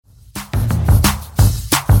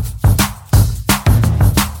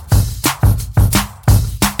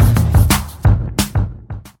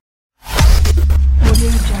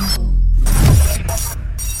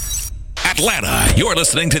You're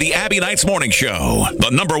listening to the Abby Nights Morning Show,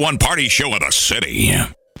 the #1 party show in the city.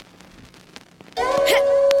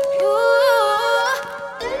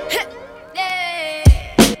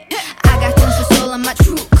 I got tons of soul on my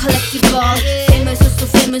true collectible. Famous, so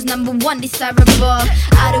famous, #1 desirable.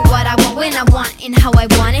 I do what I want when I want and how I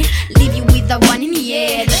want it. Leave you with the one in the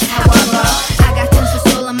air, that's how I roll. I got tons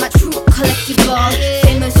of soul on my true collectible.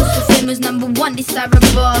 Famous, so famous, #1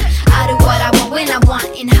 desirable. I do what I want when I want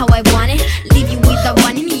and how I want it. Leave you with the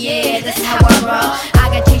one in the air, that's how I roll. I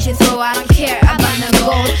got change to throw, I don't care about no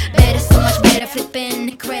gold. Better, so much better, flipping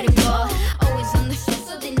incredible. Always on the show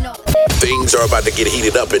so they know. Things are about to get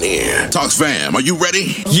heated up in here. Talks fam, are you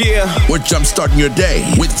ready? Yeah. We're jumpstarting your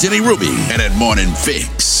day with Jenny Ruby and at Morning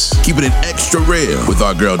Fix. Keeping it extra real with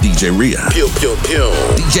our girl DJ Rhea. Pew, pew, pew.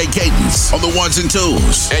 DJ Cadence on the ones and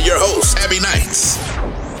twos. And your host, Abby Nights.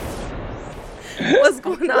 What's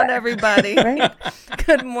going on, everybody?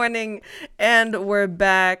 Good morning, and we're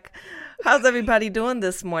back. How's everybody doing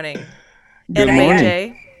this morning? Good morning.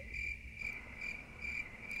 AJ?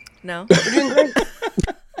 No? We're doing great.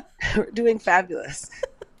 We're doing fabulous.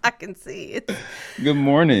 I can see it. Good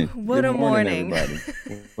morning. What a morning.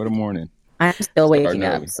 Everybody. What a morning. I'm still waking Starting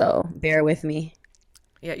up, early. so bear with me.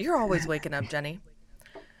 Yeah, you're always waking up, Jenny.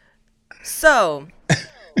 So,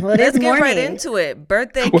 Well, it let's is get morning. right into it.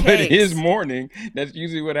 Birthday Well, cakes. it is morning. That's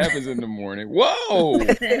usually what happens in the morning. Whoa. Wait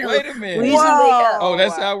a minute. We usually wake up. Oh,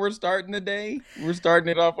 that's how we're starting the day? We're starting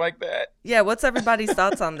it off like that? Yeah, what's everybody's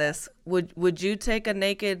thoughts on this? Would you take a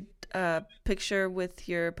naked picture with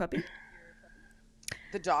your puppy?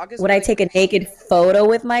 The dog is. Would I really take a naked photo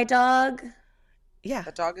with my dog? Yeah,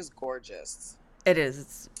 The dog is gorgeous. it is.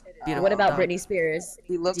 It's beautiful. What about dog. Britney Spears?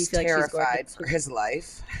 He looks Do you feel like she's terrified gorgeous? for his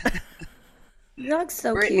life. The dog's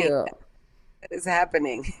so Brittany, cute. What is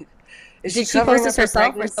happening? Is Did she covering post up this her herself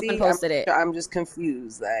or pregnancy? someone posted it? I'm just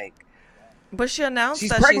confused. Like But she announced she's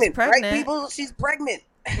that pregnant, she's pregnant. right? People, she's pregnant.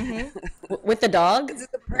 With the dog? This is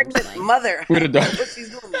the pregnant mother. With a dog. That's what she's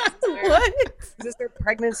doing. What? Is this her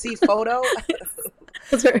pregnancy photo?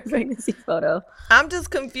 That's her pregnancy photo. I'm just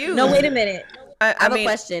confused. No, wait a minute. I I have mean, a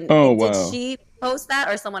question. Oh, Did wow. she post that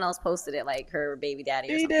or someone else posted it, like her baby daddy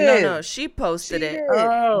or She something? did. No, she posted She it. did.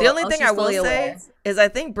 Oh, The only thing she's I will fully say aware. is I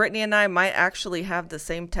think Brittany and I might actually have the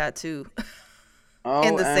same tattoo Oh,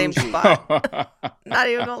 in the same OMG. spot. Not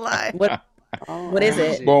even gonna lie. What is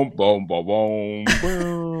it? Boom, boom, boom, boom,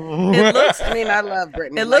 boom. It looks I mean, I love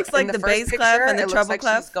Brittany. It looks like in the first bass clap picture, and the it looks treble like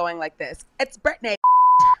clap. She's going like this. It's Brittany.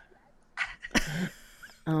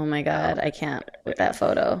 Oh my god, I can't with that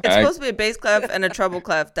photo. it's supposed to be a bass clef and a treble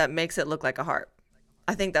clef that makes it look like a heart.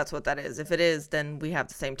 I think that's what that is. If it is, then we have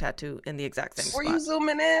the same tattoo in the exact same Were spot. you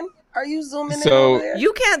zooming in? Are you zooming in So- over there?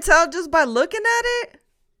 You can't tell just by looking at it.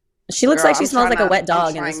 She looks Girl, like she I'm smells like trying a wet not- I'm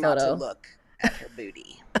dog in this trying not to photo. look at her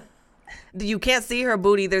booty. You can't see her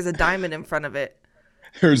booty. There's a diamond in front of it.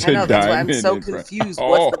 There's I know, a that's why I'm diamond so in front. confused.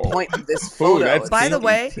 What's the Oh. point of this Ooh, photo? that's By the kinky.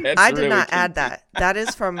 way, That's I did really not kinky. add that. That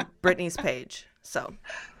is from Brittany's page. So,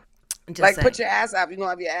 just Like, saying. put your ass out. If you're going to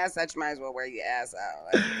have your ass out, you might as well wear your ass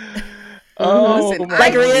out. Like, Oh, Listen, my Like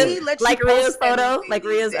I God. really Rhea's, let you like post Rhea's photo, anything like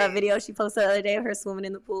these Rhea's days. video she posted the other day of her swimming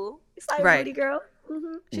in the pool. You saw your Right. booty, girl.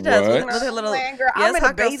 Mm-hmm. She does What? with her little. Man, girl, Yes, I'm in a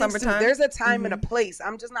hot girl bathing suit. summertime. There's a time and a place.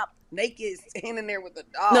 I'm just not naked standing there with a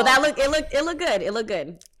dog. No, it looked good. It looked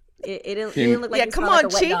good. It didn't look like Yeah, you come smelled like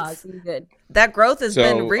on, a wet dog. cheeks. It was good. That growth has So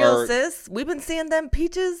been real, are- sis. We've been seeing them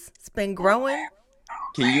peaches. It's been growing.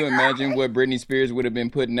 Can you imagine what Britney Spears would have been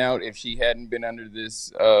putting out if she hadn't been under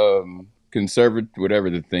this conservative, whatever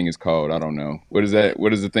the thing is called? I don't know. What is that?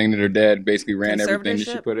 What is the thing that her dad basically ran everything that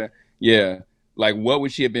she Conservatorship? put in? Yeah. Like, what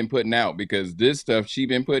would she have been putting out? Because this stuff she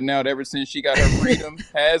been putting out ever since she got her freedom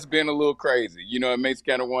has been a little crazy. You know, it makes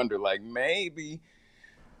you kind of wonder, like, maybe.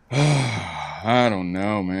 I don't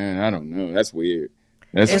know, man. I don't know. That's weird.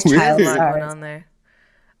 That's It's weird. a lot Sorry. going on there.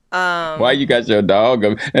 Why you got your dog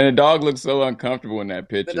up? And the dog looks so uncomfortable in that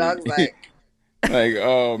picture. The dog's like, like,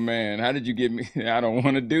 oh man, how did you get me? I don't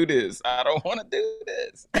want to do this. I don't want to do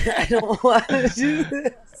this. I don't want to do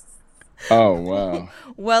this. Oh wow.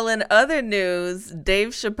 Well, in other news,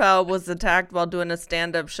 Dave Chapelle was attacked while doing a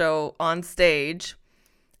stand-up show on stage,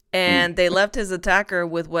 and they left his attacker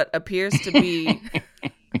with what appears to be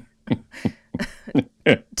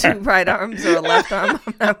two right arms or a left arm.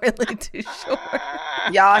 I'm not really too sure.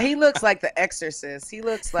 Y'all, he looks like the Exorcist. He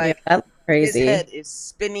looks like That's his crazy. head is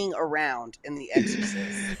spinning around in the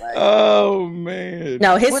Exorcist. Like, Oh man.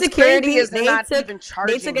 No, his what's security crazy is they they're not took even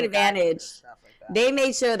charging they took the guy for advantage. stuff like that. They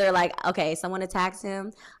made sure they're like, okay, someone attacks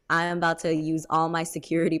him. I'm about to use all my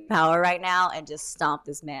security power right now and just stomp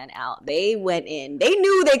this man out. They went in. They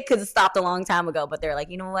knew they could have stopped a long time ago, but they're like,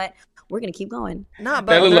 you know what? We're gonna keep going. Nah,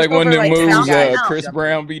 but That looked like one of the like moves guys Chris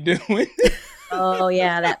Brown be doing. Oh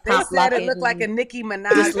yeah, that They pop said lock it looked like a Nicki Minaj.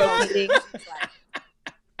 dislocating.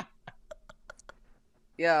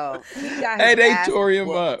 Yo, he got his Hey, they ass tore him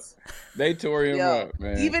whooped. up. They tore him Yo, up,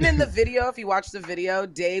 man. even in the video, if you watch the video,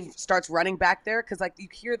 Dave starts running back there because like you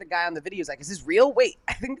hear the guy on the video. He's like, "Is this real? Wait,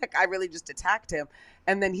 I think that guy really just attacked him."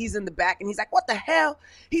 And then he's in the back and he's like, "What the hell?"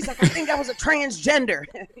 He's like, "I think I was a transgender."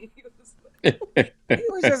 He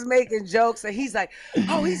was just making jokes, and he's like,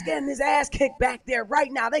 "Oh, he's getting his ass kicked back there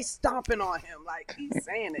right now. They stomping on him." Like he's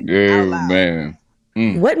saying it out Yeah, loud.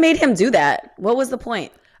 man. What made him do that? What was the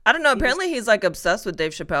point? I don't know. Apparently, he's like obsessed with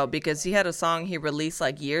Dave Chappelle because he had a song he released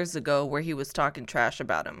like years ago where he was talking trash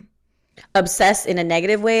about him. Obsessed in a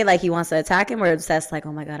negative way, like he wants to attack him, or obsessed like,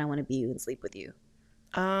 oh my god, I want to be you and sleep with you?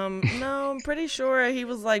 No, I'm pretty sure he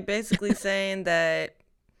was like basically saying that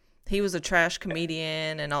he was a trash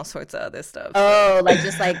comedian and all sorts of other stuff. Oh, like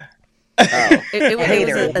just like It was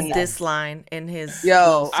Hater. a diss line in his.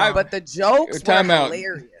 Yo, I- but the jokes Time were out.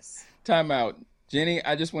 hilarious. Time out. Jenny,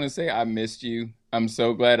 I just want to say I missed you. I'm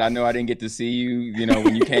so glad. I know I didn't get to see you,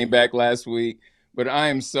 when you came back last week, but I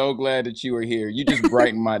am so glad that you were here. You just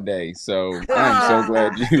brightened my day. So I'm so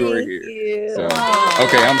glad you were here. So,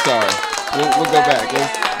 okay, I'm sorry. We'll go back.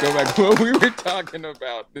 Let's go back to what we were talking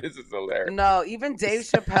about. This is hilarious. No, even Dave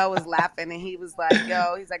Chappelle was laughing, and he was like,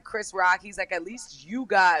 "Yo," he's like, "Chris Rock." He's like, "At least you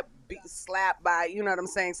got slapped by, you know what I'm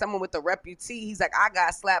saying, someone with a reputee." He's like, "I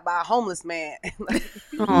got slapped by a homeless man." Like,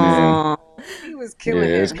 Aw. he was killing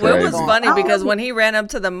Yeah, it. it's Well, it was crazy. funny because when he ran up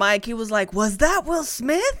to the mic, he was like, "Was that Will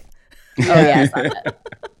Smith?" Oh yeah, I saw that.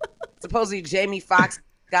 Supposedly Jamie Foxx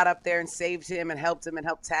got up there and saved him and helped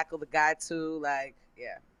tackle the guy too. Like,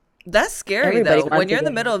 yeah. That's scary Everybody though. wants When you're in to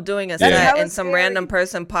the be- middle of doing a That's set hella and some scary. random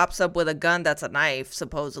person pops up with a gun that's a knife,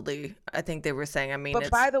 supposedly. I think they were saying. I mean, But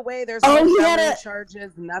it's, by the way, there's Oh, no he had felony a-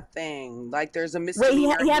 charges, nothing. Like, there's a Wait,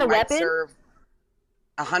 misdemeanor. he had a might weapon? Serve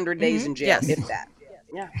 100 days in jail, Yes. if that.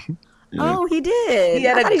 Yeah. Oh, he did. He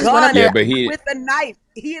had I thought a just went up gun there- Yeah, but he with a knife.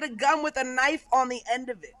 He had a gun with a knife on the end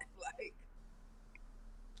of it. Like,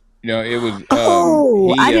 it was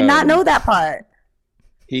Oh, I did not um, know that part.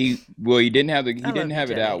 He didn't have love didn't you, have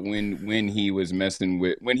it Jenny. out when he was messing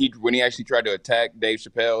with when he actually tried to attack Dave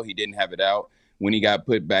Chappelle. He didn't have it out. When he got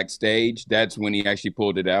put backstage, that's when he actually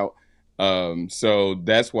pulled it out. So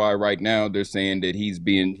that's why right now they're saying that he's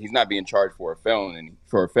not being charged for a felony.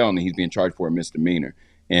 He's being charged for a misdemeanor.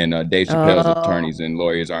 And Dave Chappelle's attorneys and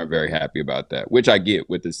lawyers aren't very happy about that, which I get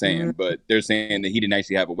what they're saying. But they're saying that he didn't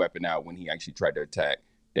actually have a weapon out when he actually tried to attack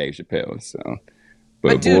Dave Chappelle. So,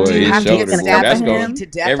 but dude, do you his have to get shoulder, boy, stabbed that's and going beat to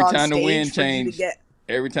death every on time the stage wind for you to changes. get-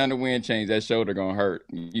 Every time the wind changes, that shoulder gonna hurt.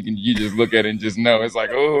 You just look at it and just know it's like,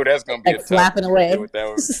 oh, that's gonna be Like a tough flapping one. away. With that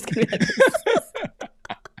one.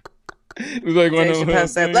 It was like one Dave of Chappelle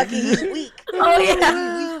those said, things. "Lucky he's weak." Oh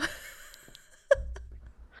yeah.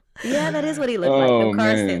 Yeah, that is what he looked like. Oh, Them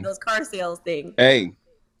car man. those car sales thing. Hey,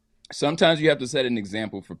 sometimes you have to set an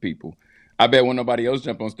example for people. I bet when nobody else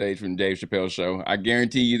jump on stage from Dave Chappelle's show, I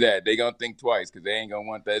guarantee you that they gonna think twice because they ain't gonna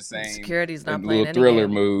want that same security's not little playing any thriller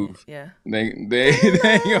game. move. Yeah. They ain't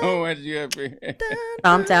gonna want you up here.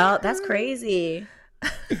 Stomped out. That's crazy.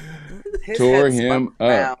 His Tore head him spun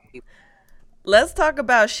around. Let's talk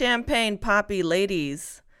about Champagne Papi.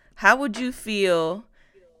 Ladies, how would you feel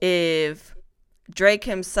if Drake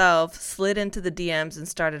himself slid into the DMs and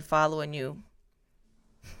started following you?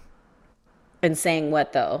 And saying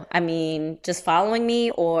what though? I mean, just following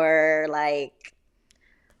me or like,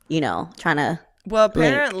 trying to. Well,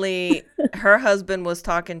 apparently her husband was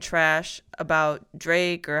talking trash about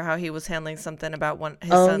Drake or how he was handling something about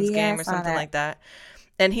his son's yeah, game I or saw something that. like that.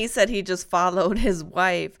 And he said he just followed his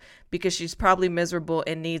wife because she's probably miserable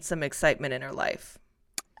and needs some excitement in her life.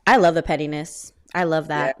 I love the pettiness. I love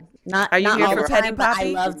that. Are you not here all for the petty time, but I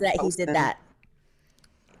Papi? love that he did that.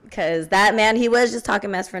 Because that man, he was just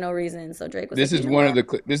talking mess for no reason. So Drake was. This like, is "You know one of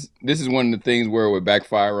what? the this is one of the things where it would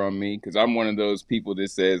backfire on me because I'm one of those people that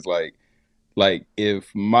says like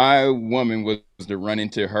if my woman was to run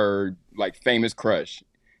into her like famous crush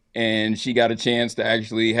and she got a chance to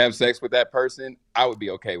actually have sex with that person, I would be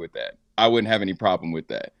okay with that. I wouldn't have any problem with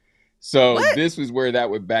that. So this is where that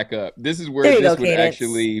would back up. This is where There you this go, would Cadence.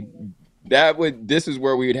 actually this is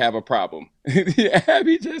where we would have a problem.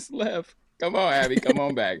 Abby just left. Come on, Abby, come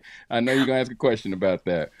on back. I know you're gonna ask a question about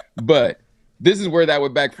that. But this is where that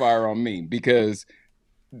would backfire on me because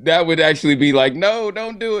that would actually be like, no,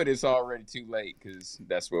 don't do it. It's already too late because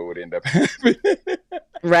that's what would end up happening.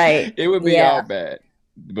 Right. It would be all bad.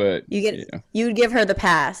 But you'd give her the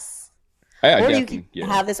pass. I or you could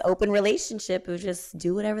have this open relationship of just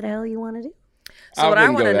do whatever the hell you want to do. So what I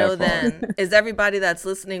want to know then is, everybody that's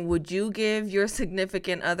listening, would you give your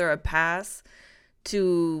significant other a pass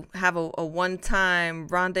to have a one-time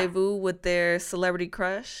rendezvous with their celebrity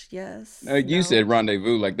crush? Yes. You said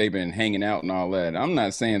rendezvous like they've been hanging out and all that. I'm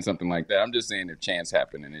not saying something like that. I'm just saying if chance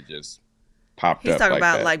happened and it just popped up. He's talking like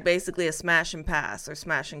about that. like basically a smash and pass or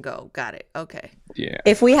smash and go. Got it. Okay. Yeah.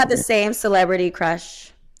 If we had the same celebrity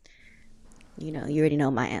crush, you already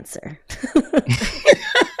know my answer.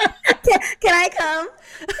 Can I come?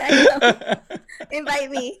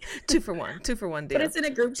 Invite me. 2 for 1 deal. Put us in a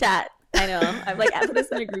group chat. I know. I'm like, put us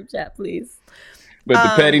in a group chat, please. But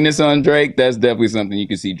the pettiness on Drake, that's definitely something you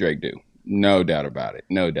can see Drake do. No doubt about it.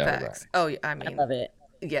 No doubt about it. Oh, I mean, I love it.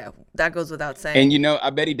 Yeah, that goes without saying. And I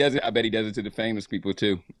bet he does it. I bet he does it to the famous people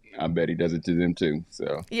too. I bet he does it to them too.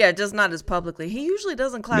 So yeah, just not as publicly. He usually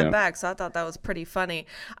doesn't clap back, so I thought that was pretty funny.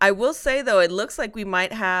 I will say though, it looks like we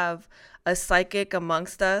might have a psychic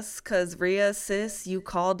amongst us, because Rhea, sis, you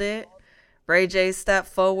called it. Ray J stepped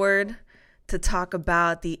forward to talk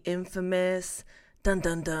about the infamous dun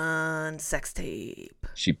dun dun sex tape.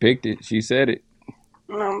 She picked it. She said it.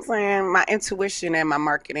 You know what I'm saying? My intuition and my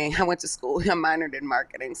marketing. I went to school. I minored in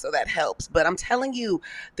marketing, so that helps. But I'm telling you,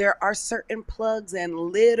 there are certain plugs and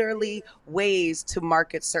literally ways to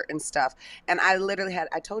market certain stuff. And I literally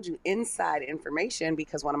I told you, inside information,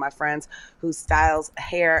 because one of my friends who styles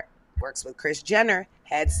hair, works with Kris Jenner,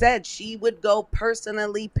 had said she would go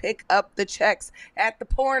personally pick up the checks at the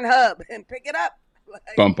Pornhub and pick it up. Like,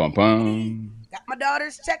 bum, bum, bum. Got my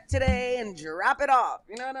daughter's check today and drop it off.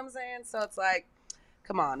 You know what I'm saying? So it's like,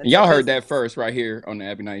 come on. Y'all heard that first right here on the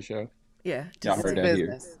Abby Knight Show. Yeah. Y'all heard that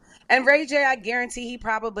here. And Ray J, I guarantee he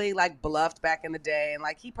probably like bluffed back in the day, and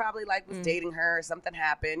like he probably like was dating her or something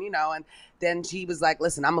happened, and then she was like,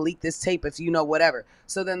 listen, I'm gonna leak this tape if whatever.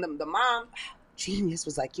 So then the mom, genius,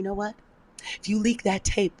 was like, you know what? If you leak that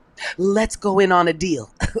tape, let's go in on a deal.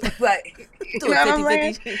 Like, do it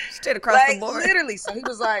 50-50 straight across the board. Literally. So he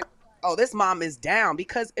was like, oh, this mom is down.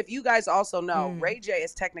 Because if you guys also know, Ray J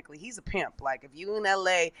is he's a pimp. Like, if you in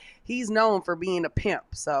LA, he's known for being a pimp.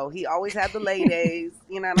 So he always had the ladies.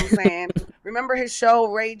 You know what I'm saying? Remember his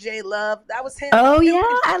show, Ray J Love? That was him. Oh, pimping, yeah.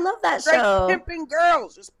 I love that show. Pimping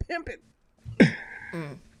girls. Just pimping.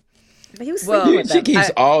 But he was sleeping with them. She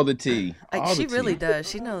keeps all the tea. She really does.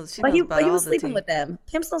 She knows. But he about was sleeping with them.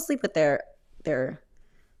 Pimps don't sleep with their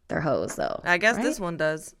hoes, though. I guess this one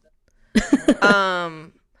does.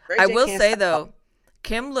 I will say though,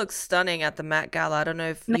 Kim looks stunning at the Met Gala. I don't know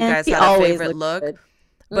if you guys had a favorite look,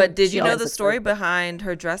 but did you know the story behind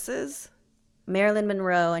her dresses? Marilyn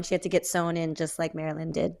Monroe, and she had to get sewn in just like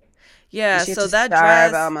Marilyn did. Yeah, so that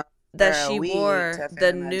dress that she wore,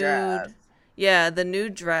 the nude. Yeah, the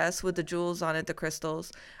nude dress with the jewels on it, the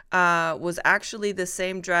crystals, was actually the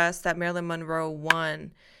same dress that Marilyn Monroe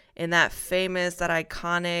won in that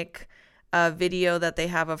iconic video that they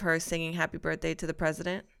have of her singing Happy Birthday to the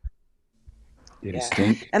President. Did it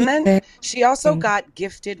stink? And then she also got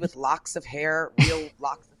gifted with locks of hair, real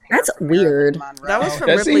locks of hair. That's weird. That was from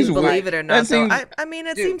Ripley's Believe It or Not, though. I mean,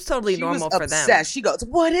 it seems totally normal for them. She goes,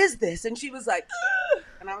 what is this? And she was like, ugh.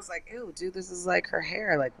 And I was like, ew, dude, this is like her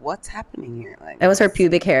hair. Like, what's happening here? Like, that was her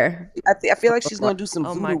pubic hair. I feel like she's going to do some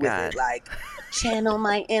voodoo with it. Like, channel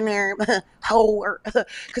my inner whore.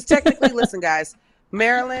 Because technically, listen, guys,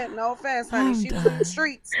 Marilyn, no offense, honey, she was in the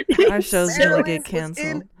streets. Our show's going to get canceled.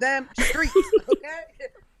 In them streets,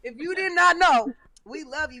 okay? If you did not know, we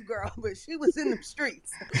love you, girl, but she was in the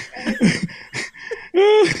streets.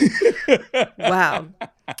 Okay? Wow.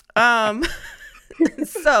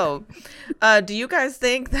 So, do you guys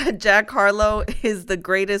think that Jack Harlow is the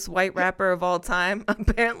greatest white rapper of all time?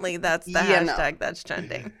 Apparently, that's the hashtag that's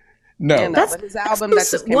trending. No, but his album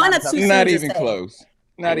that's just not even close.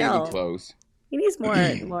 Not even close. He needs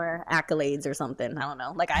more accolades or something. I don't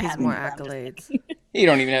know. Like I have more accolades. He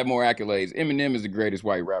don't even have more accolades. Eminem is the greatest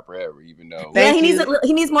white rapper ever, even though. Yeah,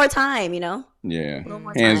 he needs more time. Yeah,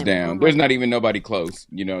 hands down. There's not even nobody close.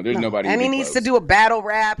 There's nobody. And he needs to do a battle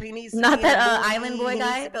rap. He needs not that Island Boy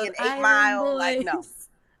guy. An 8 Mile. Like no.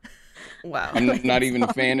 Wow. I'm not even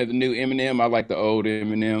a fan of the new Eminem. I like the old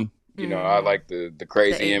Eminem. I like the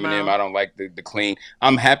crazy Eminem. I don't like the clean.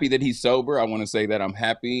 I'm happy that he's sober. I want to say that I'm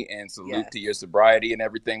happy and salute to your sobriety and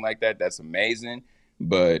everything like that. That's amazing.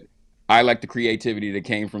 But I like the creativity that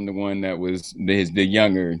came from the one that was the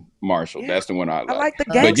younger Marshall. Yeah. That's the one I like. I like the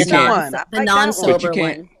gangsta one. The non-sober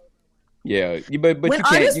one. Yeah, but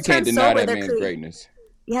you can't deny that man's greatness.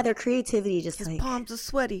 Yeah, their creativity just his like palms are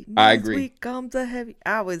sweaty. I agree. Weak arms are heavy.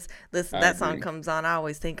 I always listen. That song comes on. I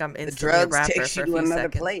always think I'm The instantly a drugs rapper takes for you a to few another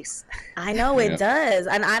seconds. place. I know it does,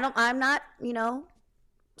 and I'm not,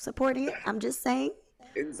 supporting it. I'm just saying.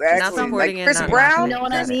 Exactly. Not supporting like it, Chris not Brown. You know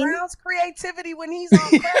what I Chris mean? Brown's creativity when he's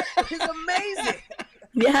on crack is amazing.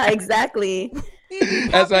 Yeah, exactly.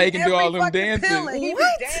 That's how he can do all them dances.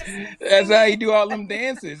 What? That's how he do all them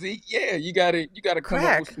dances. You gotta come up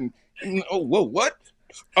Crack. with some. Oh, whoa, what?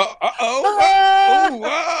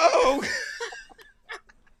 Whoa.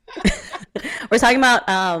 We're talking about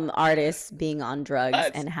artists being on drugs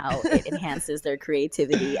and how it enhances their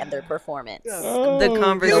creativity and their performance. The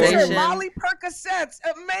conversation. Molly Percocets,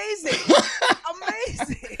 amazing,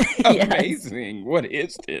 amazing, Amazing. What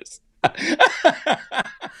is this?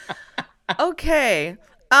 Okay.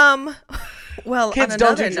 Well, kids on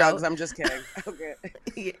don't do another drugs. note- I'm just kidding. Okay.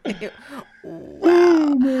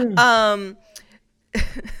 Wow.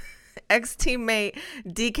 Ex-teammate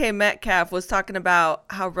DK Metcalf was talking about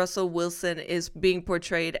how Russell Wilson is being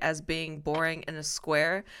portrayed as being boring and a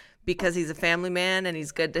square because he's a family man and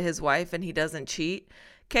he's good to his wife and he doesn't cheat.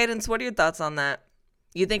 Cadence, what are your thoughts on that?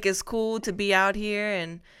 You think it's cool to be out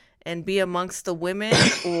here and be amongst the women,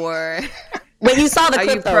 or Wait, you saw the Are you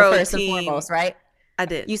clip though, pro first and team? foremost, right? I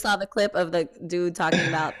did. You saw the clip of the dude talking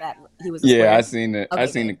about that he was a Yeah, square? I seen it. Okay, I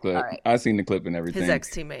seen the good. clip. All right. I seen the clip and everything. His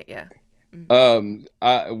ex-teammate, yeah.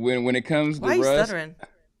 When it comes to Why are you Russ, stuttering?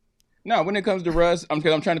 no, when it comes to Russ, I'm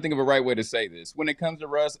trying to think of a right way to say this. When it comes to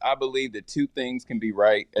Russ, I believe that two things can be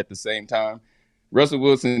right at the same time. Russell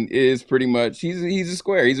Wilson is pretty much he's a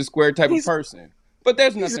square. He's a square type of person. But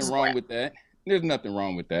there's nothing wrong with that. There's nothing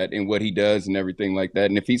wrong with that and what he does and everything like that.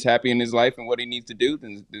 And if he's happy in his life and what he needs to do,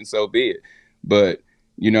 then so be it. But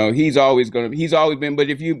he's always been. But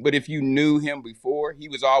if you knew him before, he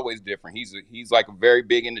was always different. He's like very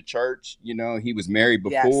big into church. He was married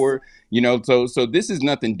before. Yes. So this is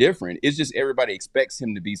nothing different. It's just everybody expects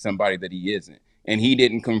him to be somebody that he isn't, and he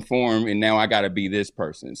didn't conform. And now I got to be this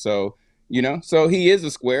person. So so he is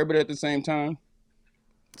a square, but at the same time.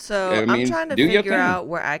 So I'm trying to figure out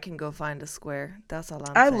where I can go find a square. That's all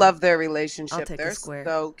I'm saying. I love their relationship. I'll take They're a square.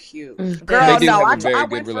 so cute. Girl, they do have I a very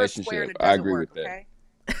went good for a square and relationship. it I doesn't agree work, with that. okay?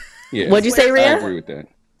 Yeah. What'd you say, I Rhea? agree with that.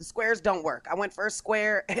 The squares don't work. I went for a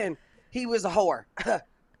square and he was a whore.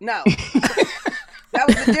 No. That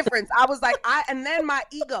was the difference. I was like, and then my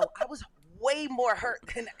ego, I was way more hurt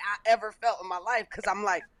than I ever felt in my life because I'm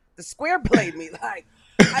like, the square played me. Like,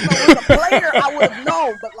 if I was a player, I would have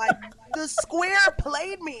known, but like, the square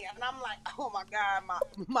played me, and I'm like, oh my God,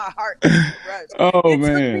 my heart is crushed. Oh, it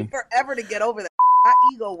man. took me forever to get over that. My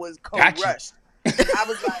ego was crushed. I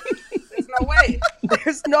was like, there's no way.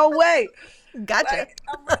 There's no way. Gotcha.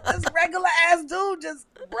 Like, this regular ass dude just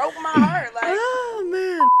broke my heart. Like, oh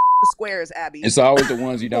man. The squares, Abby. It's always the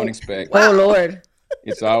ones you don't expect. Oh Lord.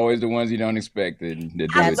 It's always the ones you don't expect that do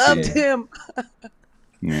I it loved to you. him.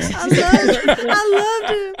 Yeah. I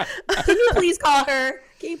loved him. Can you please call her?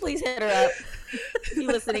 Can you please hit her up? If you're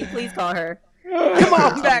listening, please call her. Come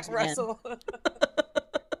on back, Russell.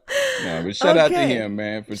 No, but shout out to Okay. him,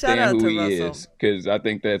 man, for Shout staying out who to he Russell. is. Because I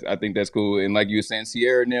think that's cool. And like you were saying,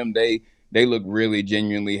 Sierra and them, they look really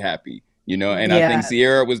genuinely happy. And I think Yeah.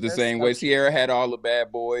 Sierra was the They're same so way. cute. Sierra had all the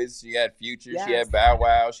bad boys. She had Future. She had Yes. Bow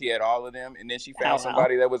Wow. She had all of them. And then she Bow Wow. found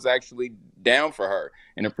somebody that was actually down for her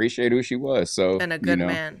and appreciate who she was. So And a good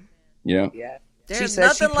man. Yeah. Yeah. There's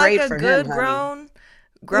said she nothing like prayed a for good him, honey.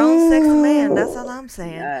 grown sex man. That's all I'm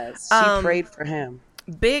saying. Yes. She prayed for him.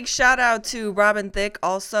 Big shout out to Robin Thicke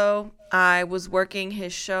also. I was working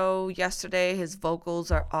his show yesterday. His vocals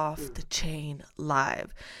are off the chain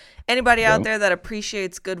live. Anybody out there that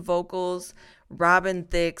appreciates good vocals, Robin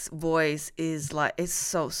Thicke's voice is like, it's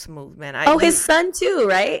so smooth, man. His son too,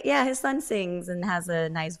 right? Yeah, his son sings and has a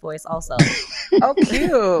nice voice also. Oh,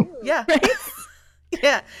 cute. Yeah.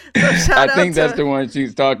 Yeah. So shout I think out that's to, the one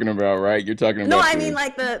she's talking about, right? You're talking about No, I mean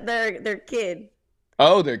like their kid.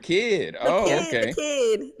 Oh, their kid. The Oh, kid,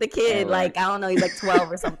 okay. The kid, All like right. I don't know, he's like 12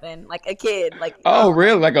 or something. Like a kid, like Oh,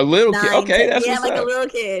 really? Like a little kid. 9, Okay, 10. that's yeah, what's like up. a little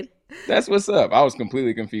kid. That's what's up. I was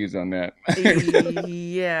completely confused on that.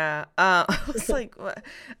 yeah. I was like, what?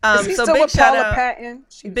 Is he So still big with shout Paula out. Patton?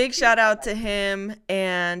 Big shout out to him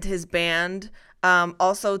and his band.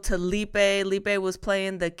 Also to Lipe. Lipe was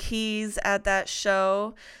playing the keys at that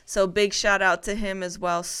show. So big shout out to him as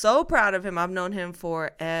well. So proud of him. I've known him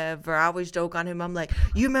forever. I always joke on him. I'm like,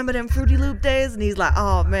 you remember them Fruity Loop days? And he's like,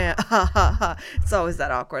 oh man. It's always that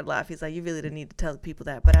awkward laugh. He's like, you really didn't need to tell people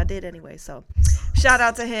that, but I did anyway. So shout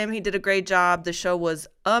out to him. He did a great job. The show was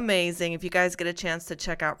amazing. If you guys get a chance to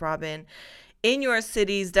check out Robin, in your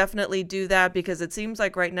cities, definitely do that, because it seems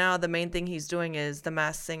like right now the main thing he's doing is The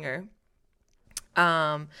Masked Singer.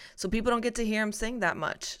 So people don't get to hear him sing that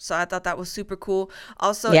much. So I thought that was super cool.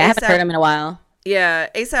 Also, yeah, I haven't heard him in a while. Yeah,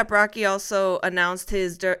 A$AP Rocky also announced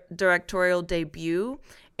his directorial debut.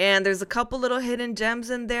 And there's a couple little hidden gems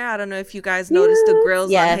in there. I don't know if you guys noticed the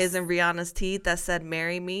grills on his and Rihanna's teeth that said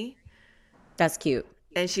 "Marry Me." That's cute.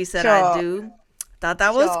 And she said, "I do." Thought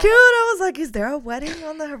that was cute. I was like, is there a wedding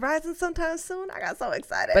on the horizon sometime soon? I got so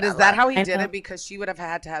excited. But is that how he did it? Because she would have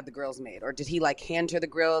had to have the grills made. Or did he like hand her the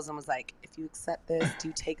grills and was like, if you accept this, do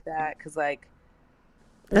you take that? Because like,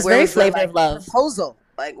 that's very Flavor of Love proposal.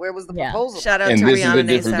 Like, where was the proposal? Shout out and to this Rihanna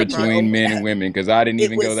is the difference between men and women, because I didn't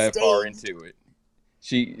even go that far into it.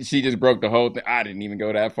 She just broke the whole thing. I didn't even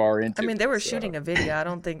go that far into it. I mean, they were shooting a video. I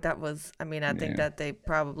don't think that was, I mean, I think that they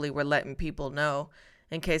probably were letting people know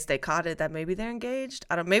in case they caught it that maybe they're engaged.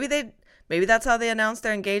 Maybe that's how they announced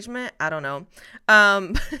their engagement. I don't know.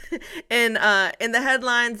 In the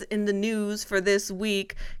headlines in the news for this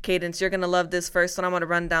week, Cadence, you're going to love this first one. I'm going to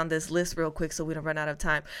run down this list real quick so we don't run out of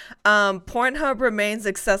time. Pornhub remains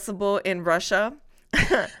accessible in Russia.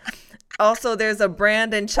 Also, there's a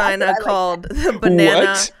brand in China called the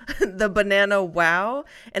Banana Wow.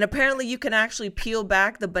 And apparently you can actually peel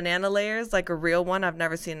back the banana layers like a real one. I've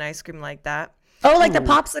never seen ice cream like that. Oh, like the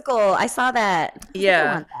popsicle. I saw that.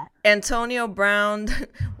 Yeah. Antonio Brown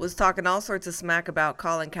was talking all sorts of smack about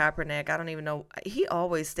Colin Kaepernick. I don't even know. He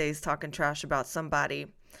always stays talking trash about somebody.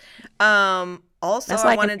 Also,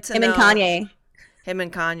 I wanted to know. Him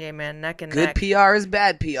and Kanye, man, neck and neck. Good PR is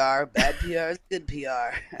bad PR. Bad PR is good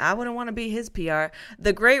PR. I wouldn't want to be his PR.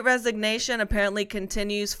 The Great Resignation apparently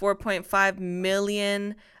continues. 4.5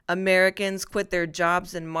 million Americans quit their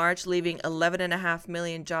jobs in March, leaving 11.5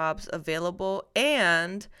 million jobs available.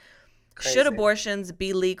 And should abortions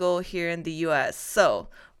be legal here in the U.S.? So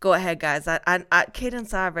go ahead, guys.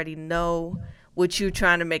 Cadence, I already know what you're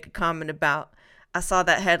trying to make a comment about. I saw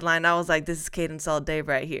that headline. I was like, this is Cadence all day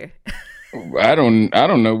right here. I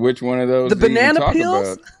don't know which one of those. The banana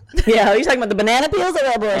peels? Yeah, are you talking about the banana peels or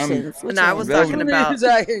abortions? No, I was talking about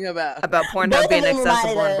Pornhub being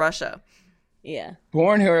accessible in Russia. Yeah,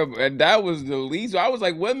 Pornhub. That was the least. I was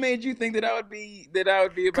like, what made you think that I would be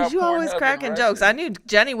about? Because you always cracking jokes. I knew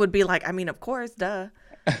Jenny would be like, I mean, of course, duh.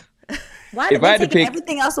 Why did they take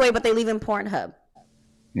everything else away, but they leave in Pornhub?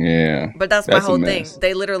 Yeah, but that's my whole thing.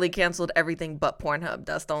 They literally canceled everything but Pornhub.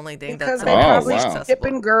 That's the only thing because that's they probably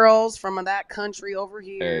shipping girls from that country over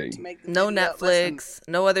here to make no Netflix,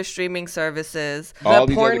 no other streaming services. All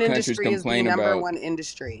the porn industry is the number one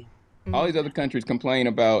industry. All these other countries complain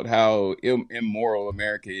about how immoral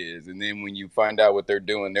America is, and then when you find out what they're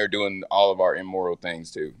doing all of our immoral things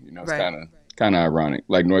too. You know, it's kind of ironic.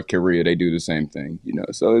 Like North Korea, they do the same thing. You know,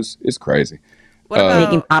 so it's crazy. What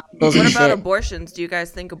about abortions? Do you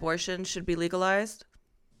guys think abortion should be legalized?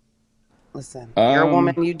 Listen, you're a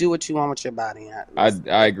woman. You do what you want with your body.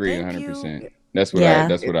 I agree 100%. That's what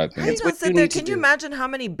I think. Can you imagine how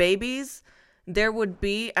many babies there would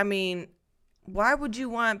be? I mean, why would you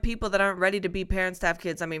want people that aren't ready to be parents to have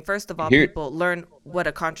kids? I mean, first of all, people learn what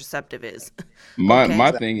a contraceptive is.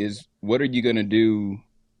 My thing is, what are you going to do?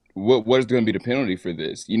 What is going to be the penalty for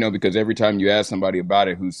this? You know, because every time you ask somebody about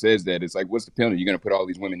it who says that, it's like, what's the penalty? You're going to put all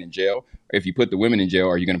these women in jail? If you put the women in jail,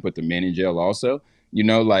 are you going to put the men in jail also? You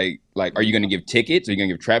know, like, are you going to give tickets? Are you going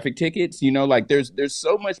to give traffic tickets? You know, like there's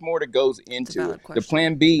so much more that goes into it. The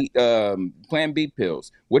Plan B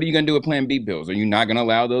pills. What are you going to do with Plan B pills? Are you not going to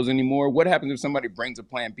allow those anymore? What happens if somebody brings a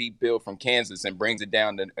Plan B pill from Kansas and brings it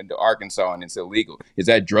down to Arkansas and it's illegal? Is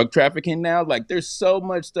that drug trafficking now? Like there's so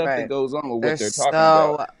much stuff that goes on with what they're talking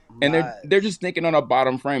about. And they're just thinking on a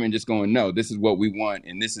bottom frame and just going, no, this is what we want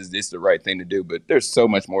and this is the right thing to do. But there's so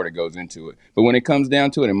much more that goes into it. But when it comes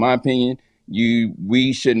down to it, in my opinion,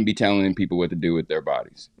 we shouldn't be telling people what to do with their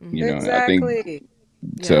bodies. You know, exactly. I think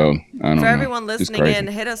so. I don't know. For everyone listening in,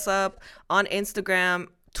 hit us up on Instagram,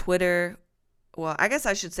 Twitter. Well, I guess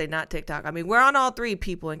I should say not TikTok. I mean, we're on all three,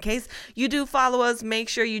 people. In case you do follow us, make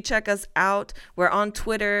sure you check us out. We're on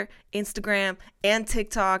Twitter, Instagram, and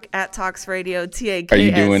TikTok at Talks Radio, TAKS Are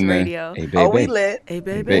you doing Radio. Hey, baby. We lit. Hey,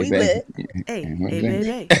 baby. We lit. Hey,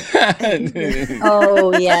 baby.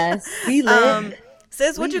 Oh, yes. We lit.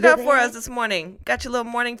 Sis, what you got for us this morning? Got your little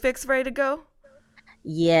morning fix ready to go?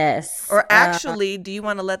 Yes. Or actually, do you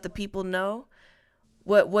want to let the people know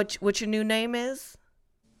what your new name is?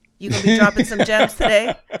 You gonna be dropping some gems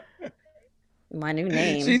today? My new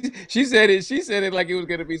name. She said it. She said it like it was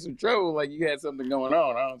gonna be some trouble, like you had something going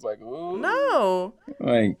on. I was like, ooh. No.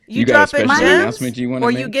 Like you got a dropping special gems, announcement you want to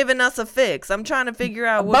or make? you giving us a fix? I'm trying to figure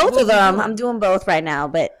out both of them. I'm doing both right now,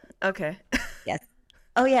 but okay. Yes.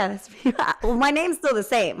 Oh yeah, that's well. My name's still the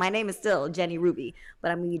same. My name is still Jenny Ruby,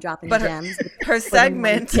 but I'm gonna be dropping gems. Her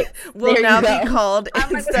segment will now be called,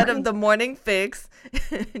 instead of the morning fix,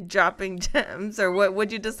 dropping gems, or what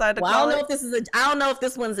would you decide to call it? I don't know if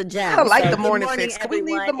this one's a gem. I like the morning fix. Can we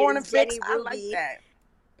leave the morning fix? I like that.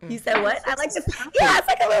 You said what? I like this. Yeah, it's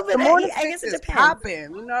like a little bit. The morning fix is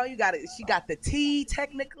popping. You know, you got it. She got the tea,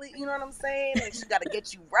 technically. You know what I'm saying? And she got to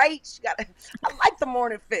get you right. I like the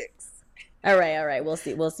morning fix. All right. We'll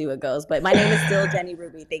see what goes. But my name is still Jenny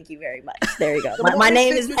Ruby. Thank you very much. There you go. My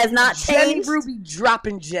name has not changed. Jenny Ruby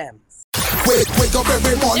dropping gems. Wake up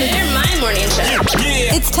every morning. They're my morning show.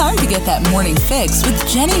 Yeah. It's time to get that morning fix with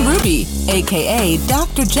Jenny Ruby, aka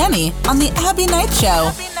Dr. Jenny, on the Abby Knight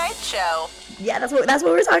Show. Yeah, that's what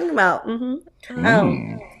we're talking about.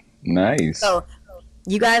 Mm-hmm. Nice. So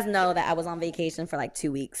you guys know that I was on vacation for like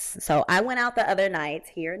 2 weeks. So I went out the other night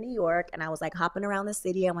here in New York, and I was like hopping around the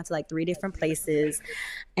city. I went to like 3 different places,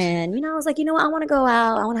 and I was like, I want to go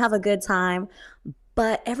out. I want to have a good time.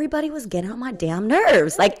 But everybody was getting on my damn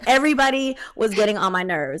nerves. Like, everybody was getting on my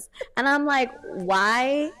nerves. And I'm like,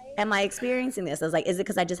 why am I experiencing this? I was like, is it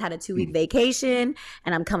because I just had a 2-week vacation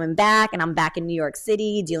and I'm coming back and I'm back in New York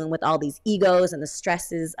City dealing with all these egos and the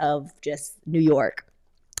stresses of just New York?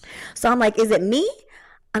 So I'm like, is it me?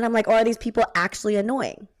 And I'm like, or are these people actually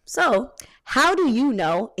annoying? So how do you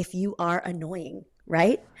know if you are annoying,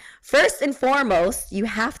 right? First and foremost, you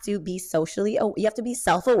have to be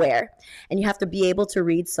self-aware, and you have to be able to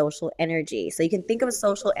read social energy. So you can think of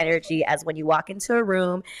social energy as when you walk into a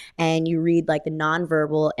room and you read like the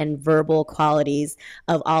nonverbal and verbal qualities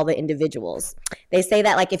of all the individuals. They say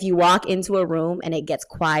that like if you walk into a room and it gets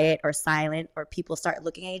quiet or silent or people start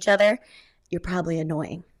looking at each other, you're probably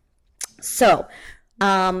annoying. So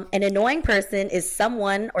an annoying person is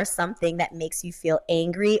someone or something that makes you feel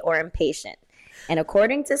angry or impatient. And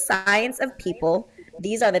according to Science of People,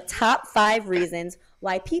 these are the top 5 reasons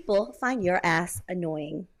why people find your ass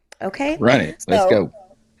annoying. Okay? Run it. Let's go.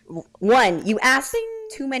 1, you ask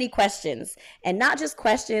too many questions, and not just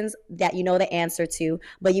questions that you know the answer to,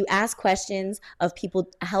 but you ask questions of people,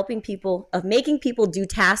 making people do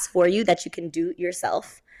tasks for you that you can do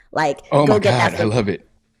yourself. Like, oh my God, I love it.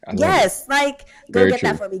 Yes, like, go Very get true.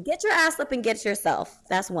 that for me. Get your ass up and get yourself.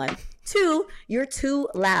 That's 1. 2, you're too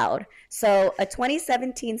loud. So a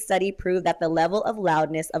 2017 study proved that the level of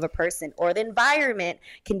loudness of a person or the environment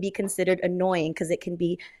can be considered annoying because it can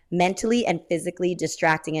be mentally and physically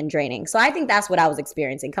distracting and draining. So I think that's what I was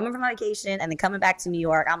experiencing. Coming from vacation and then coming back to New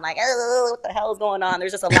York, I'm like, oh, what the hell is going on?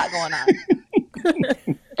 There's just a lot going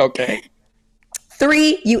on. Okay.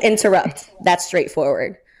 3, you interrupt. That's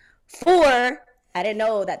straightforward. 4, I didn't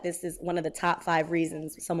know that this is one of the top 5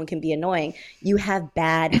 reasons someone can be annoying. You have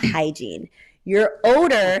bad hygiene. Your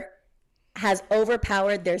odor has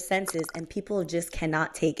overpowered their senses and people just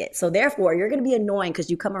cannot take it. So therefore, you're going to be annoying because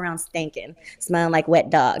you come around stinking, smelling like wet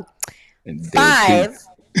dog. 5,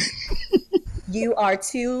 you are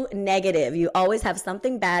too negative. You always have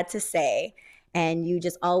something bad to say and you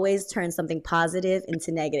just always turn something positive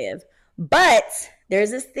into negative. But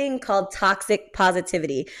there's this thing called toxic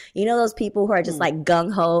positivity. You know those people who are just like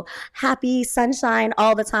gung-ho, happy, sunshine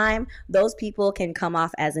all the time? Those people can come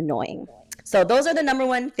off as annoying. So those are the number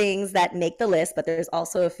 1 things that make the list, but there's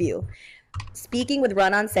also a few. Speaking with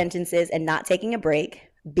run-on sentences and not taking a break,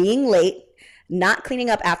 being late, not cleaning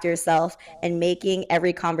up after yourself, and making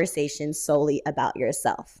every conversation solely about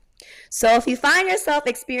yourself. So if you find yourself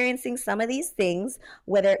experiencing some of these things,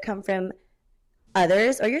 whether it come from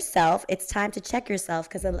others or yourself, it's time to check yourself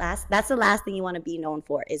because that's the last thing you want to be known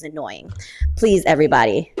for is annoying. Please,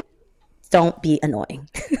 everybody, don't be annoying.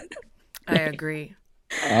 I agree.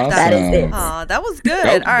 Awesome. That is it. Oh, that was good.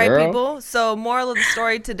 Go, All right, girl. people. So moral of the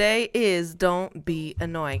story today is don't be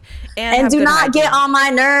annoying. And have do good not hygiene. get on my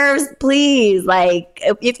nerves, please. Like,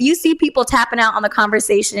 if you see people tapping out on the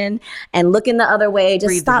conversation and looking the other way, just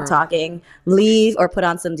Breathe the stop room. talking, leave, or put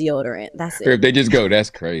on some deodorant. That's Or it. if they just go, that's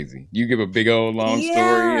crazy. You give a big old long story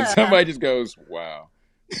and Yeah. somebody just goes, wow.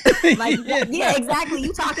 Like, yeah, exactly.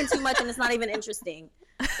 You talking too much and it's not even interesting.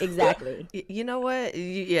 Exactly. You know what?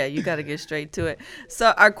 You got to get straight to it.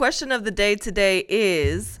 So our question of the day today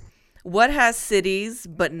is, what has cities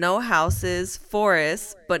but no houses,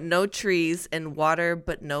 forests but no trees, and water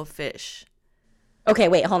but no fish? Okay,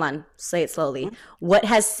 wait, hold on. Say it slowly. What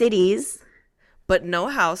has cities? But no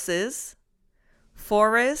houses,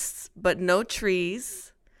 forests but no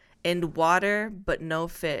trees, and water but no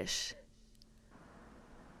fish.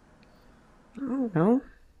 I don't know.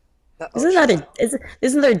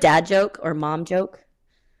 Isn't there a dad joke or mom joke?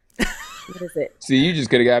 What is it? See, you just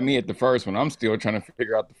could have got me at the first one. I'm still trying to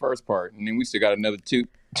figure out the first part. And then we still got another 2.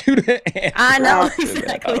 To the ant. I know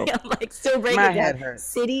exactly. I'm like still breaking My down head hurts.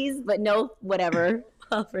 cities, but no whatever.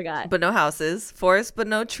 I forgot. But no houses, forest but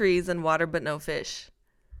no trees, and water but no fish.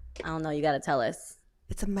 I don't know. You gotta tell us.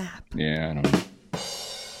 It's a map. Yeah, I don't know.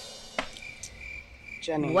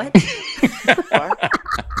 Jenny. What? What?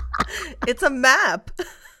 It's a map.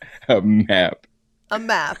 A map. A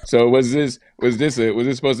map. So was this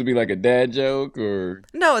supposed to be like a dad joke or?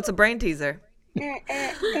 No, it's a brain teaser.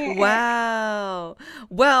 Wow.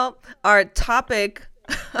 Well, our topic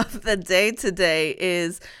of the day today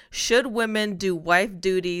is, should women do wife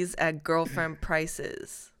duties at girlfriend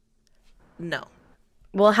prices? No.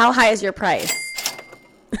 Well, how high is your price?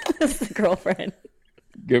 Girlfriend.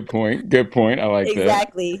 Good point. I like that.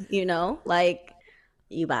 Exactly. You know, like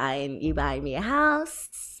you buying me a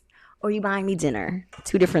house or you buying me dinner.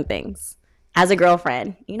 Two different things. As a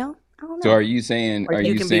girlfriend, you know? I don't know. So are you saying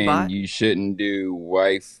you shouldn't do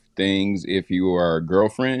wife things if you are a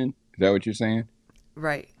girlfriend? Is that what you're saying?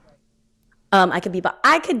 Right. I'll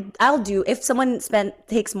do if someone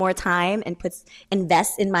takes more time and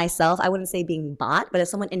invests in myself. I wouldn't say being bought, but if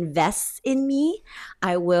someone invests in me,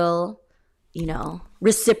 I will,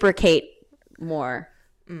 reciprocate more.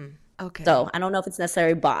 Okay. So I don't know if it's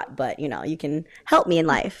necessarily bought, but you can help me in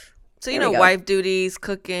life. So wife duties,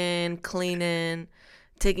 cooking, cleaning,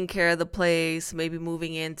 taking care of the place, maybe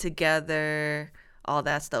moving in together, all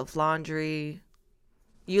that stuff, laundry.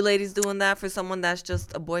 You ladies doing that for someone that's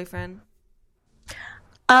just a boyfriend?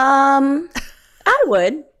 I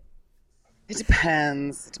would. It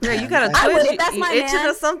depends. Yeah, you got a I would, twitch. if that's You my itching man.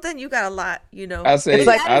 or something? You got a lot, I say you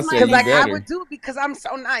I better. would do it because I'm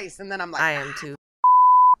so nice, and then I'm like, I am too.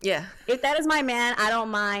 Yeah. If that is my man, I don't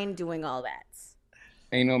mind doing all that.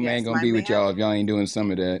 Ain't no man Yes, gonna my be with man. y'all if y'all ain't doing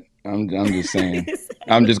some of that. I'm just saying.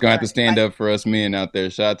 I'm just gonna have to stand up for us men out there.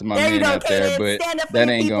 Shout out to my There you men go, out there, Kaden. but Stand up for that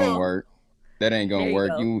your ain't gonna people. work. That ain't gonna There you work.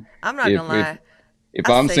 go. I'm not gonna lie. If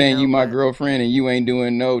I I'm say saying no, you my but- girlfriend and you ain't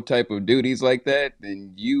doing no type of duties like that,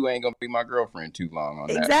 then you ain't gonna be my girlfriend too long on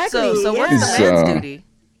that. Exactly. So what's yeah. the man's So- duty?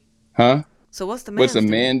 Huh? So what's the man's What's a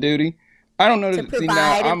duty? man duty? I don't know. To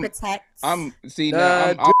provide and protect. I'm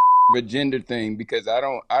a gender thing because I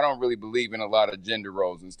don't really believe in a lot of gender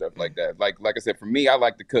roles and stuff like that. Like I said, for me, I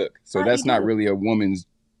like to cook, so Oh, that's you not do. really a woman's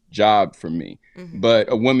job for me. But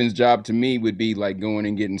a woman's job to me would be like going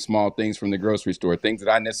and getting small things from the grocery store, things that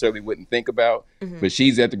I necessarily wouldn't think about. But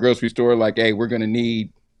she's at the grocery store like, hey, we're gonna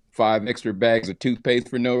need 5 extra bags of toothpaste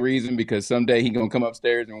for no reason because someday he gonna come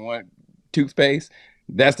upstairs and want toothpaste.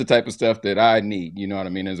 That's the type of stuff that I need, you know what I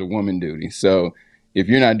mean, as a woman duty. So if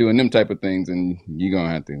you're not doing them type of things, then you're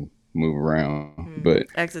gonna have to move around. But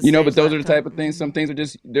Exit but stage those are the left, type of things. Some things are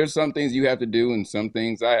just, there's some things you have to do and some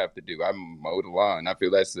things I have to do. I mow the lawn. I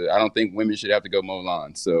feel I don't think women should have to go mow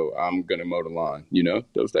lawn, so I'm gonna mow the lawn,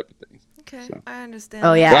 those type of things. Okay, So. I understand.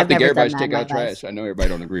 Oh, yeah. But I I've think never everybody done should take that in out my life. trash. I know everybody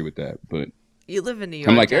don't agree with that, but You live in New York.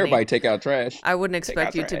 I'm like, Jenny. everybody take out trash. I wouldn't Take expect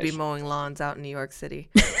out you to be trash. mowing lawns out in New York City.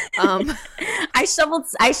 I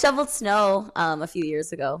shoveled snow a few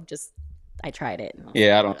years ago. I tried it.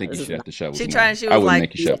 Yeah, I don't think you should have to shovel She snow. tried and she I was wouldn't like,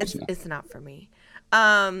 make you shovel snow. it's not for me.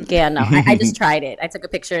 Yeah, no, I just tried it. I took a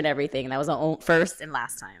picture and everything. That was the first and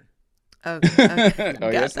last time. Okay. Oh,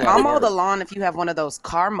 yes, that. I'll mow the lawn if you have one of those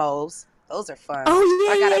car mows. Those are fun. Oh,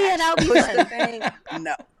 yeah, I gotta yeah, that would be push fun. the thing.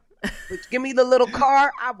 No. But give me the little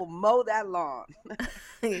car, I will mow that lawn.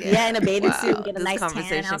 Yeah, in a bathing suit and get a This nice tan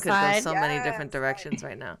conversation could go outside. so many Yes, different directions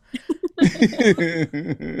right now.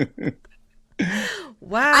 Oh,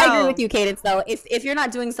 Wow. I agree with you, Cadence, though. If you're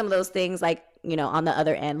not doing some of those things, like, on the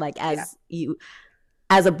other end, like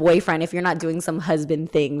as a boyfriend, if you're not doing some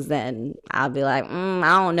husband things, then I'll be like,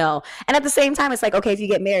 I don't know. And at the same time, it's like, okay, if you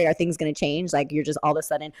get married, are things going to change? Like, you're just all of a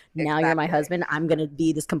sudden, now you're my husband. I'm going to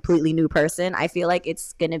be this completely new person. I feel like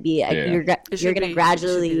it's going to be, you're going to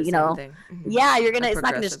gradually, you're going to, yeah, it's not going to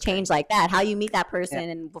progressive just change like that. How you meet that person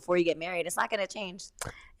and before you get married, it's not going to change.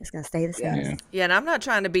 It's going to stay the same. Yeah. Yeah, and I'm not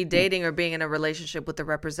trying to be dating or being in a relationship with the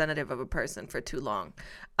representative of a person for too long.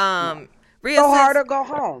 Rhea Go says, hard or go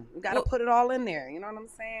home. You got to put it all in there. You know what I'm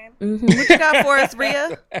saying? Mm-hmm. what you got for us,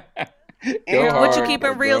 Rhea? Go What hard you keeping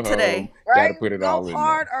or real go today? home. Right? Gotta put it go all in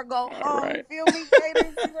hard there. or go home. right. You feel me,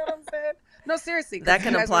 Kaden? You know what I'm saying? No, seriously. 'cause That you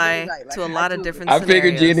can guys are apply really right. Like, to a I lot of do different I figured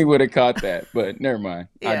scenarios. Jenny would have caught that, but never mind.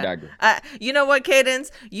 I Yeah. digress. You know what, Cadence?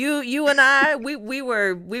 You and I, we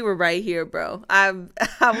were right here, bro. I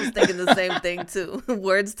was thinking the same thing too.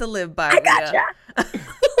 Words to live by. Rhea.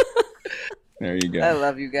 There you I go.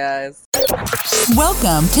 love you guys.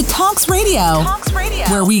 Welcome to Talks Radio,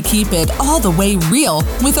 where we keep it all the way real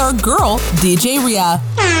with our girl, DJ Rhea.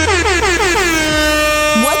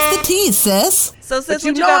 What's the tea, sis? So, sis, But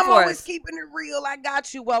you what you know got I'm for always us? keeping it real. I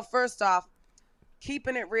got you. Well, first off,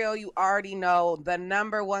 keeping it real, you already know the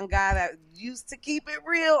number one guy that used to keep it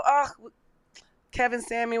real. Kevin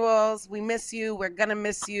Samuels, we miss you. We're going to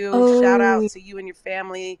miss you. Shout out to you and your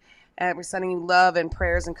family. And we're sending you love and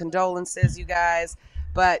prayers and condolences, you guys.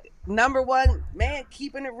 But number one, man,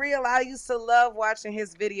 keeping it real. I used to love watching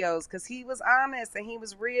his videos because he was honest and he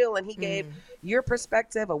was real. And he gave your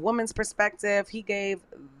perspective, a woman's perspective. He gave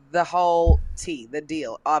the whole tea, the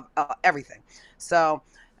deal of everything. So,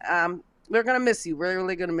 we're going to miss you. We're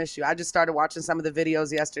really going to miss you. I just started watching some of the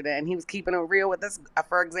videos yesterday, and he was keeping it real with this.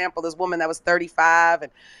 For example, this woman that was 35,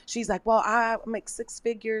 and she's like, well, I make 6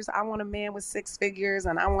 figures. I want a man with 6 figures,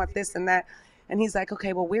 and I want this and that. And he's like,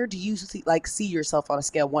 okay, well, where do you see yourself on a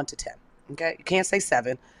scale 1 to 10? Okay, you can't say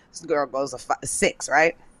 7. This girl goes a 6,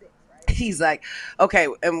 right? He's like, okay,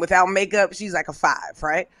 and without makeup, she's like a 5,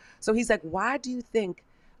 right? So he's like, why do you think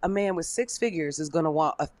a man with 6 figures is going to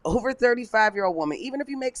want a over 35-year-old woman, even if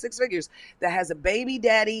you make 6 figures, that has a baby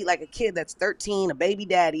daddy, like a kid that's 13, a baby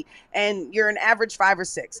daddy, and you're an average 5 or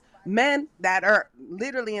 6. Men that are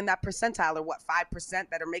literally in that percentile are 5%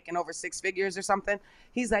 that are making over 6 figures or something.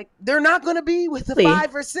 He's like, they're not going to be with a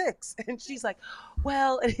 5 or 6. And she's like,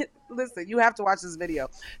 well, listen, you have to watch this video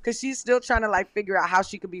because she's still trying to like figure out how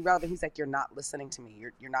she could be relevant. He's like, you're not listening to me.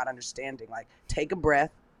 You're not understanding. Like, take a breath,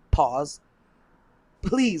 pause.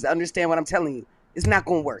 Please understand what I'm telling you. It's not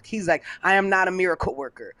going to work. He's like, I am not a miracle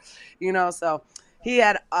worker. So he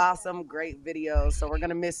had awesome, great videos. So we're going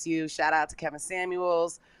to miss you. Shout out to Kevin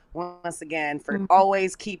Samuels once again for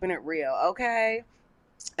always keeping it real. Okay.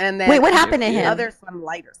 And then wait, what happened to him? Other fun,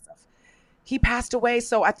 lighter stuff. He passed away.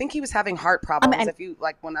 So I think he was having heart problems. If you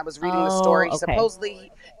like, when I was reading the story,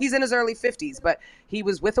 supposedly he's in his early 50s, but he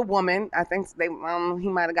was with a woman. I think he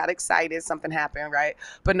might have got excited. Something happened, right?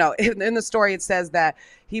 But no, in the story, it says that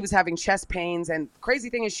he was having chest pains. And crazy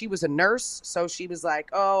thing is she was a nurse. So she was like,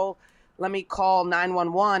 oh, let me call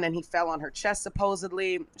 911. And he fell on her chest,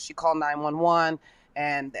 supposedly. She called 911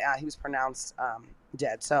 and he was pronounced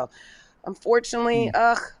dead. So unfortunately,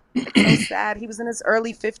 it's so sad. He was in his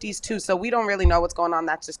early 50s too, so we don't really know what's going on.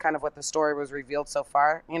 That's just kind of what the story was revealed so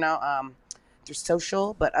far, through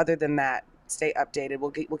social. But other than that, stay updated.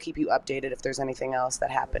 We'll keep you updated if there's anything else that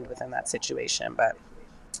happened within that situation. But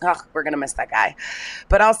we're gonna miss that guy.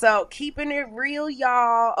 But also keeping it real,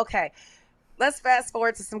 y'all. Okay, let's fast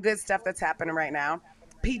forward to some good stuff that's happening right now.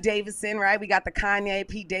 Pete Davidson, right? We got the Kanye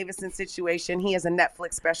Pete Davidson situation. He has a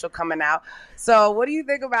Netflix special coming out. So what do you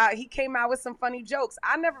think about, he came out with some funny jokes.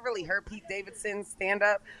 I never really heard Pete Davidson stand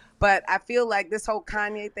up, but I feel like this whole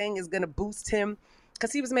Kanye thing is going to boost him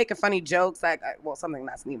because he was making funny jokes, like, well, something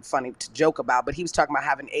that's even funny to joke about, but he was talking about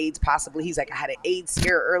having AIDS possibly. He's like, I had an AIDS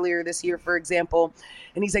scare earlier this year, for example.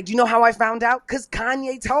 And he's like, do you know how I found out? Because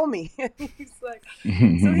Kanye told me. He's like,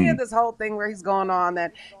 so he had this whole thing where he's going on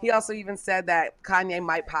that. He also even said that Kanye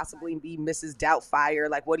might possibly be Mrs. Doubtfire.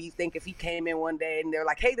 Like, what do you think if he came in one day and they're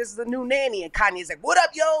like, hey, this is a new nanny? And Kanye's like, what up,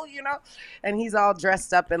 yo? And he's all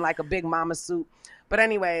dressed up in like a big mama suit. But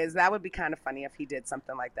anyways, that would be kind of funny if he did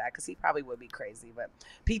something like that because he probably would be crazy. But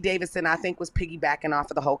Pete Davidson, I think, was piggybacking off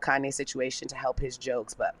of the whole Kanye situation to help his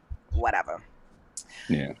jokes, but whatever.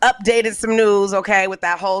 Yeah. Updated some news, okay, with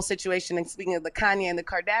that whole situation. And speaking of the Kanye and the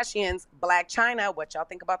Kardashians, Black China, what y'all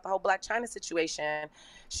think about the whole Black China situation?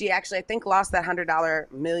 She actually, I think, lost that $100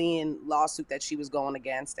 million lawsuit that she was going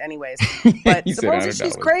against. Anyways, but supposedly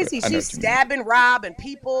she's crazy. She's stabbing, robbing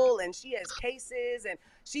people, and she has cases, and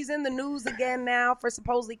she's in the news again now for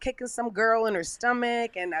supposedly kicking some girl in her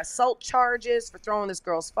stomach and assault charges for throwing this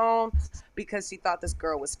girl's phone because she thought this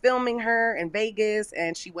girl was filming her in Vegas,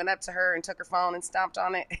 and she went up to her and took her phone and stomped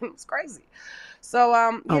on it. It was crazy. So,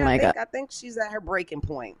 I think she's at her breaking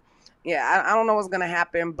point. Yeah, I don't know what's gonna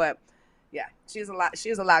happen, but yeah, she has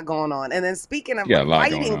a lot going on. And then speaking of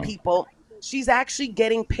fighting people, she's actually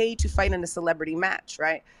getting paid to fight in a celebrity match,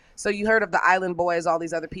 right? So you heard of the Island Boys, all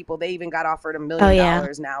these other people. They even got offered $1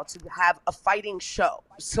 million now to have a fighting show.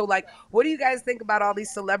 So, like, what do you guys think about all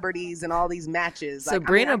these celebrities and all these matches? Like,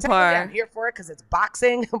 Sabrina Parr. I'm here for it because it's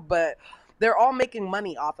boxing, but they're all making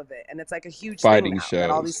money off of it, and it's like a huge fighting thing now that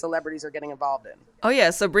all these celebrities are getting involved in. Oh yeah,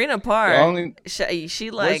 Sabrina Parr. She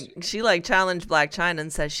challenged Black China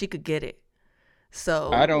and said she could get it.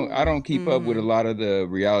 So I don't keep up with a lot of the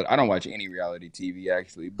reality. I don't watch any reality TV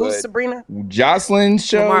actually. But who's Sabrina? Jocelyn's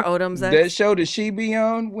show, Lamar Odom's ex? That show that she be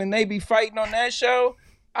on, when they be fighting on that show,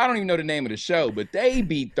 I don't even know the name of the show, but they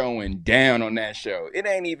be throwing down on that show. It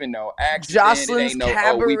ain't even no accident. Jocelyn's it ain't no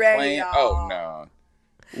Cabaret, we playing. y'all. Oh no.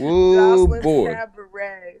 Woo, Jocelyn's boy.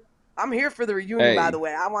 Cabaret. I'm here for the reunion, by the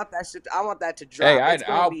way. I want that shit. I want that to drop. Hey,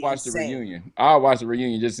 I'll watch the reunion. I'll watch the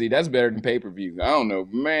reunion. Just see, that's better than pay-per-view. I don't know,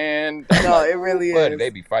 man. No, it really is. They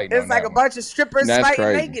be fighting. It's like a bunch of strippers fighting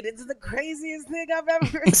crazy. naked. It's the craziest thing I've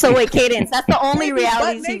ever seen. So wait, Cadence, that's the only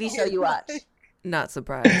reality TV show you watch? Not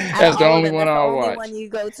surprised. That's the only one I'll watch. One you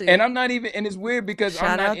go to. And I'm not even. And it's weird because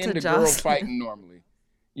I'm not into girls fighting normally.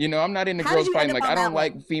 You know, I'm not into girls fighting. Like I don't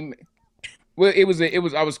like female. Well, it was.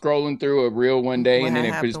 I was scrolling through a reel one day, and then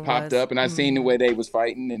it just popped up, and I seen the way they was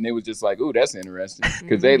fighting, and it was just like, ooh, that's interesting,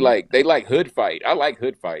 because they like hood fight. I like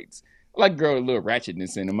hood fights. I like girl with a little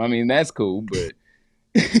ratchetness in them. I mean, that's cool, but.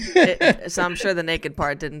 So I'm sure the naked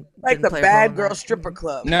part didn't the play bad girl stripper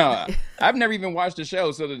club. No, I've never even watched the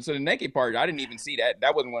show, so the naked part I didn't even see that.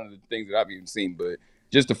 That wasn't one of the things that I've even seen, but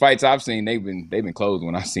just the fights I've seen, they've been closed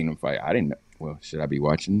when I've seen them fight. I didn't know. Well, should I be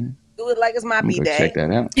watching that? Do it like it's my B-day. Check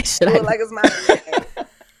that out. Do it like it's my B-day.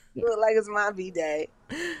 Do it like it's my B-day.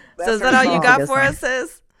 So is that all you got for us,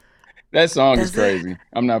 sis? That song is crazy.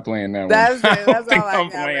 I'm not playing that one. That's it. That's all I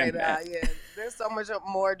got right now. Yeah. There's so much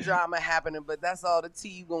more drama happening, but that's all the tea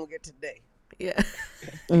you gonna get today. Yeah.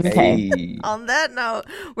 Okay. Hey. On that note,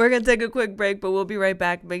 we're going to take a quick break, but we'll be right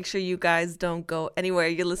back. Make sure you guys don't go anywhere.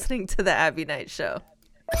 You're listening to The Abby Knight Show.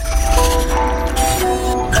 Wake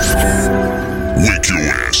your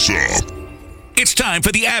ass up. It's time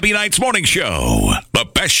for the Abby Knight's Morning Show, the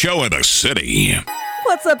best show in the city.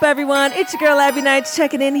 What's up, everyone? It's your girl, Abby Knight,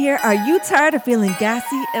 checking in here. Are you tired of feeling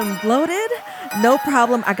gassy and bloated? No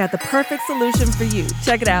problem. I got the perfect solution for you.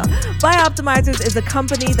 Check it out. Bioptimizers is a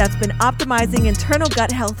company that's been optimizing internal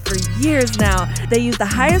gut health for years now. They use the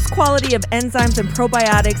highest quality of enzymes and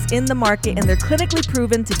probiotics in the market, and they're clinically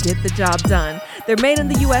proven to get the job done. They're made in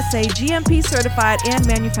the USA, GMP certified, and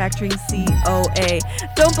manufacturing COA.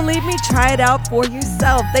 Don't believe me? Try it out for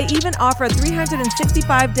yourself. They even offer a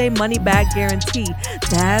 365-day money-back guarantee.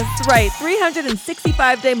 That's right,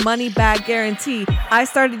 365-day money-back guarantee. I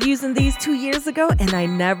started using these 2 years ago, and I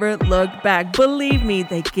never looked back. Believe me,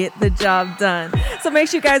 they get the job done. So make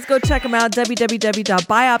sure you guys go check them out,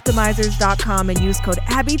 www.bioptimizers.com, and use code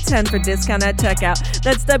ABBY10 for discount at checkout.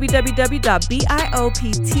 That's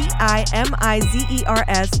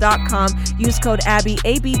www.bioptimizers.com. Use code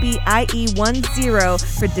ABBY,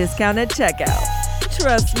 ABBIE10 for discount at checkout.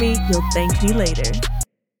 Trust me, you'll thank me later.